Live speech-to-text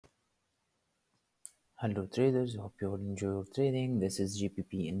Hello traders, hope you all enjoy your trading. This is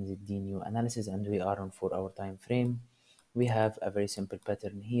GBP NZD new analysis and we are on 4 hour time frame. We have a very simple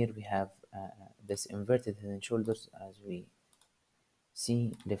pattern here. We have this inverted head and shoulders as we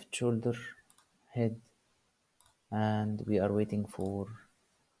see, left shoulder, head, and we are waiting for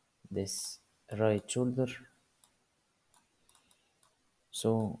this right shoulder.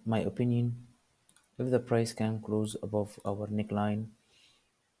 So my opinion, if the price can close above our neckline,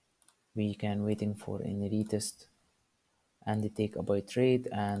 we can waiting for any retest and take a buy trade,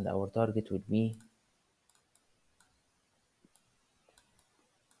 and our target would be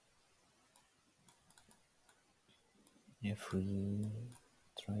if we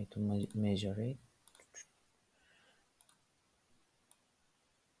try to measure it.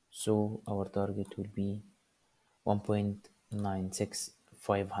 So our target will be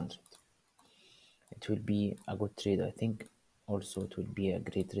 1.96500. It will be a good trade, I think. Also, it will be a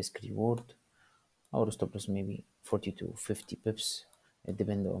great risk reward. Our stop loss maybe 40 to 50 pips. It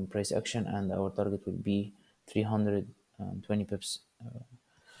depends on price action, and our target will be 320 pips.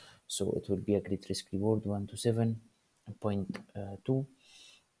 So it will be a great risk reward 1 to 7.2.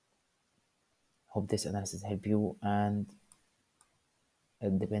 Hope this analysis help you, and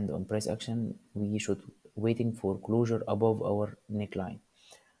it depends on price action. We should waiting for closure above our neckline.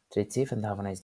 Trade safe and have a nice day.